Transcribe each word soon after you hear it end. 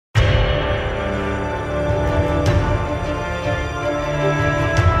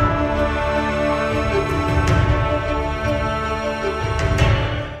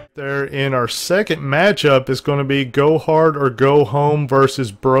and our second matchup is going to be Go Hard or Go Home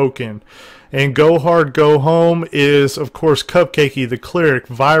versus Broken. And Go Hard, Go Home is, of course, Cupcakey the Cleric,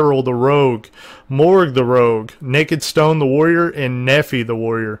 Viral the Rogue, Morg the Rogue, Naked Stone the Warrior, and Neffy the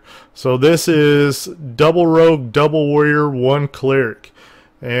Warrior. So this is double Rogue, double Warrior, one Cleric.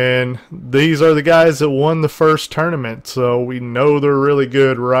 And these are the guys that won the first tournament, so we know they're really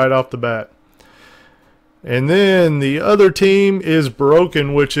good right off the bat. And then the other team is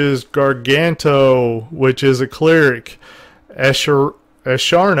Broken, which is Garganto, which is a Cleric,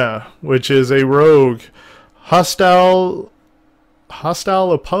 Asharna, which is a Rogue, Hostile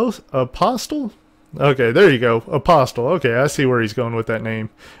Apostle? Okay, there you go. Apostle. Okay, I see where he's going with that name.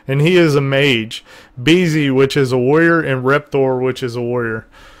 And he is a Mage. Beezy, which is a Warrior, and Repthor, which is a Warrior.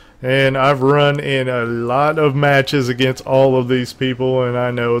 And I've run in a lot of matches against all of these people, and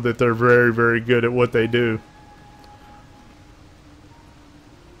I know that they're very, very good at what they do.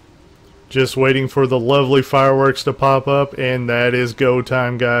 Just waiting for the lovely fireworks to pop up, and that is go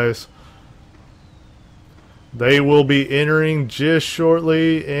time, guys. They will be entering just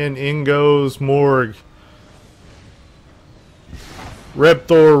shortly, and in goes Morg.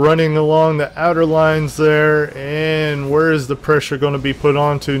 Repthor running along the outer lines there, and where is the pressure going to be put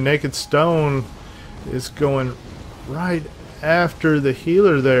onto? Naked Stone is going right after the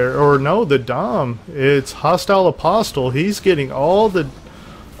healer there, or no, the Dom. It's Hostile Apostle. He's getting all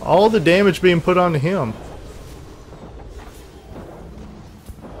the damage being put onto him.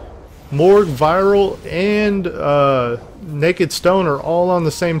 Morg, Viral, and Naked Stone are all on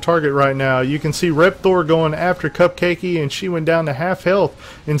the same target right now. You can see Repthor going after Cupcakey, and she went down to half health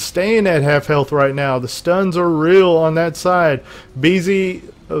and staying at half health right now. The stuns are real on that side. Beezy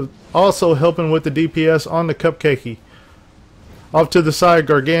also helping with the DPS on the Cupcakey. Off to the side,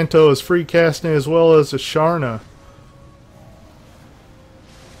 Garganto is free casting as well as Asharna.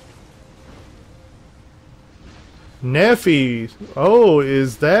 Neffy, oh,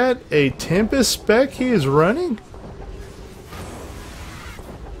 is that a Tempest spec he is running?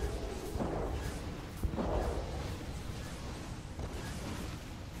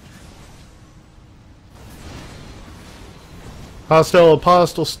 Hostile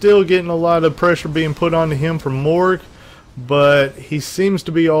Apostle still getting a lot of pressure being put onto him from Morg, but he seems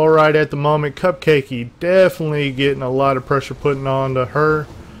to be alright at the moment. Cupcakey definitely getting a lot of pressure putting onto her.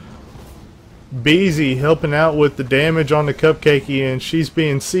 Beezy helping out with the damage on the Cupcakey, and she's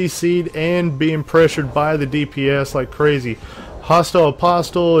being CC'd and being pressured by the DPS like crazy. Hostile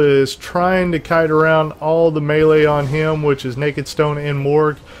Apostle is trying to kite around all the melee on him, which is Naked Stone and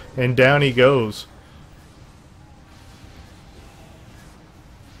Morg, and down he goes.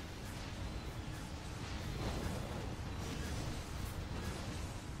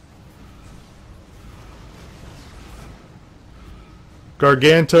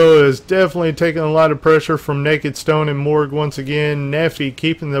 Garganto is definitely taking a lot of pressure from Naked Stone and Morg once again. Neffy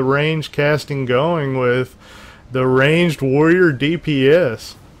keeping the range casting going with the ranged warrior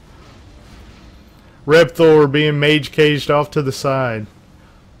DPS. Repthor being mage caged off to the side.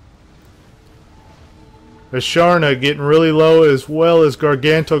 Asharna getting really low as well as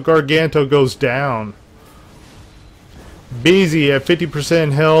Garganto. Garganto goes down. Beezy at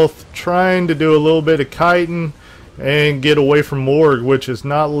 50% health, trying to do a little bit of kiting and get away from Morg, which is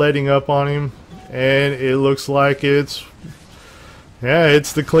not letting up on him. And it looks like it's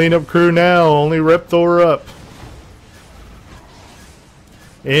the cleanup crew now. Only Repthor up.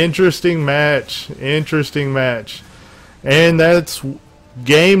 Interesting match. Interesting match. And that's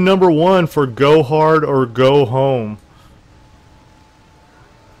game number 1 for Go Hard or Go Home.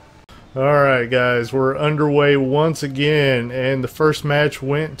 Alright guys, we're underway once again, and the first match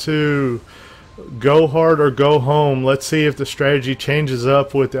went to Go Hard or Go Home. Let's see if the strategy changes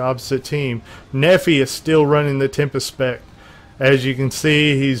up with the opposite team. Neffy is still running the Tempest spec. As you can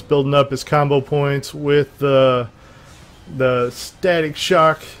see, he's building up his combo points with the static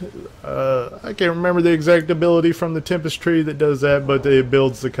shock. I can't remember the exact ability from the Tempest tree that does that, but it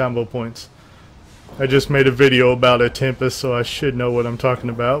builds the combo points. I just made a video about a Tempest, so I should know what I'm talking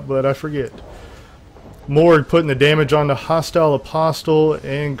about, but I forget. Morg putting the damage on the Hostile Apostle,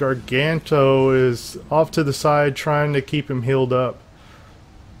 and Garganto is off to the side trying to keep him healed up.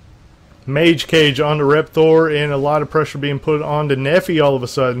 Mage Cage on the Repthor, and a lot of pressure being put on to Neffy all of a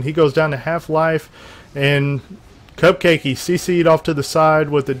sudden. He goes down to half life, and Cupcakey CC'd off to the side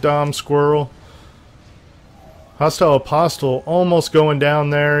with the Dom Squirrel. Hostile Apostle almost going down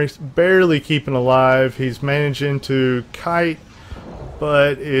there. He's barely keeping alive. He's managing to kite,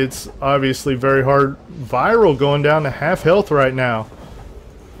 but it's obviously very hard. Viral going down to half health right now.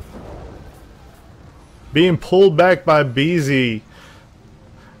 Being pulled back by Beezy.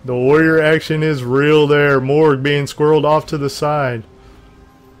 The warrior action is real there. Morg being squirreled off to the side.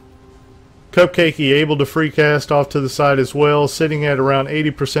 Cupcakey able to free cast off to the side as well, sitting at around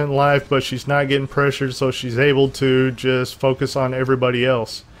 80% life, but she's not getting pressured, so she's able to just focus on everybody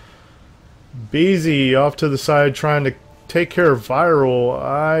else. Beezy off to the side trying to take care of Viral.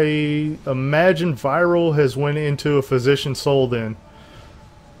 I imagine Viral has went into a physician soul then.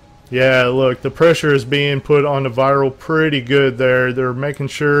 Yeah, look, the pressure is being put on the Viral pretty good there. They're making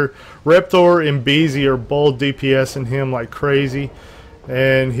sure Repthor and Beezy are both DPSing him like crazy,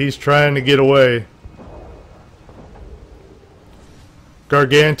 and he's trying to get away.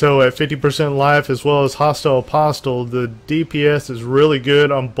 Garganto at 50% life, as well as Hostile Apostle. The DPS is really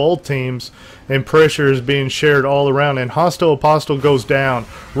good on both teams, and pressure is being shared all around. And Hostile Apostle goes down.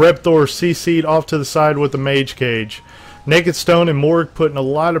 Repthor CC'd off to the side with the Mage Cage. Naked Stone and Morg putting a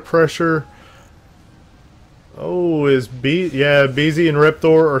lot of pressure. Oh, yeah, Beezy and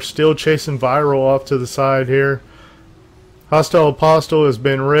Repthor are still chasing Viral off to the side here. Hostile Apostle has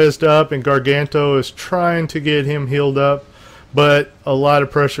been rezzed up, and Garganto is trying to get him healed up, but a lot of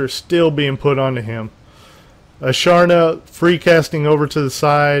pressure is still being put onto him. Asharna free casting over to the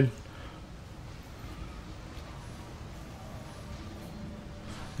side.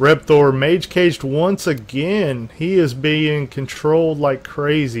 Repthor mage caged once again. He is being controlled like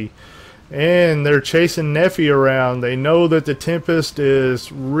crazy. And they're chasing Neffy around. They know that the Tempest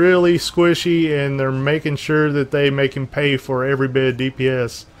is really squishy, and they're making sure that they make him pay for every bit of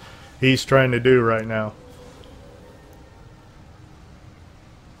DPS he's trying to do right now.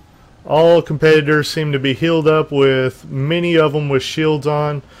 All competitors seem to be healed up, with many of them with shields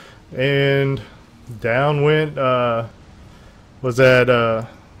on, and down went was that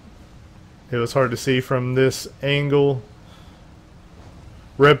it was hard to see from this angle.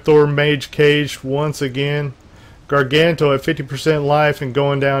 Repthor mage caged once again. Garganto at 50% life and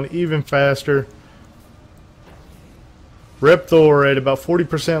going down even faster. Repthor at about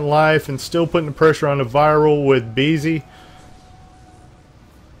 40% life and still putting the pressure on the Viral with Beezy.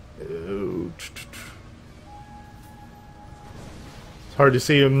 It's hard to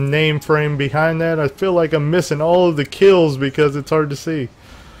see a name frame behind that. I feel like I'm missing all of the kills because it's hard to see.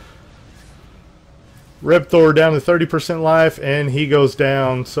 Repthor down to 30% life, and he goes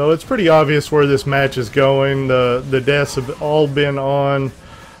down. So it's pretty obvious where this match is going. The deaths have all been on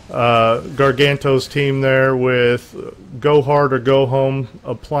Garganto's team there, with Go Hard or Go Home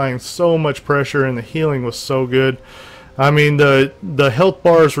applying so much pressure, and the healing was so good. I mean, the health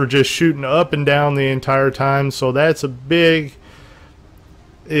bars were just shooting up and down the entire time, so that's a big...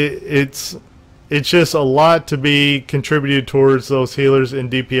 It's just a lot to be contributed towards those healers and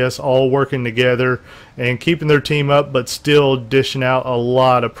DPS all working together and keeping their team up, but still dishing out a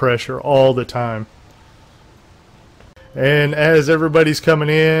lot of pressure all the time. And as everybody's coming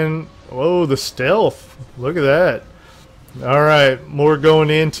in, whoa, the stealth. Look at that. Alright, more going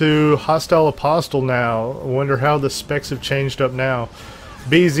into Hostile Apostle now. I wonder how the specs have changed up now.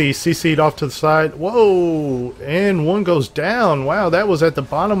 Beezy CC'd off to the side. Whoa! And one goes down. Wow, that was at the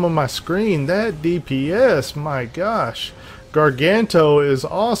bottom of my screen. That DPS, my gosh. Garganto is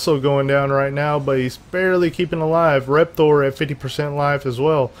also going down right now, but he's barely keeping alive. Repthor at 50% life as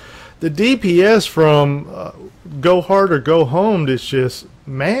well. The DPS from Go Hard or Go Home is just,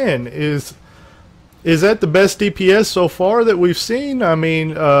 man, is that the best DPS so far that we've seen? I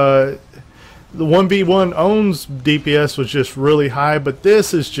mean, the 1v1 owns DPS was just really high, but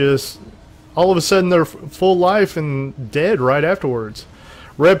this is just, all of a sudden they're full life and dead right afterwards.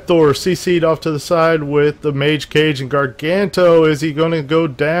 Repthor CC'd off to the side with the Mage Cage, and Garganto, is he going to go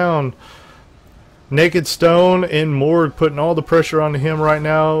down? Naked Stone and Morg putting all the pressure on him right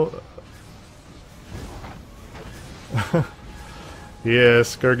now.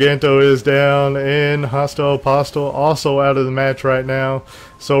 Yes, Garganto is down, and Hostile Apostle also out of the match right now.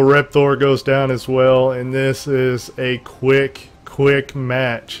 So Repthor goes down as well, and this is a quick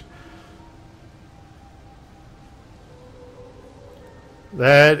match.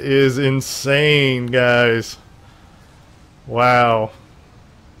 That is insane, guys. Wow.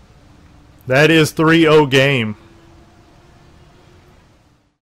 That is 3-0 game.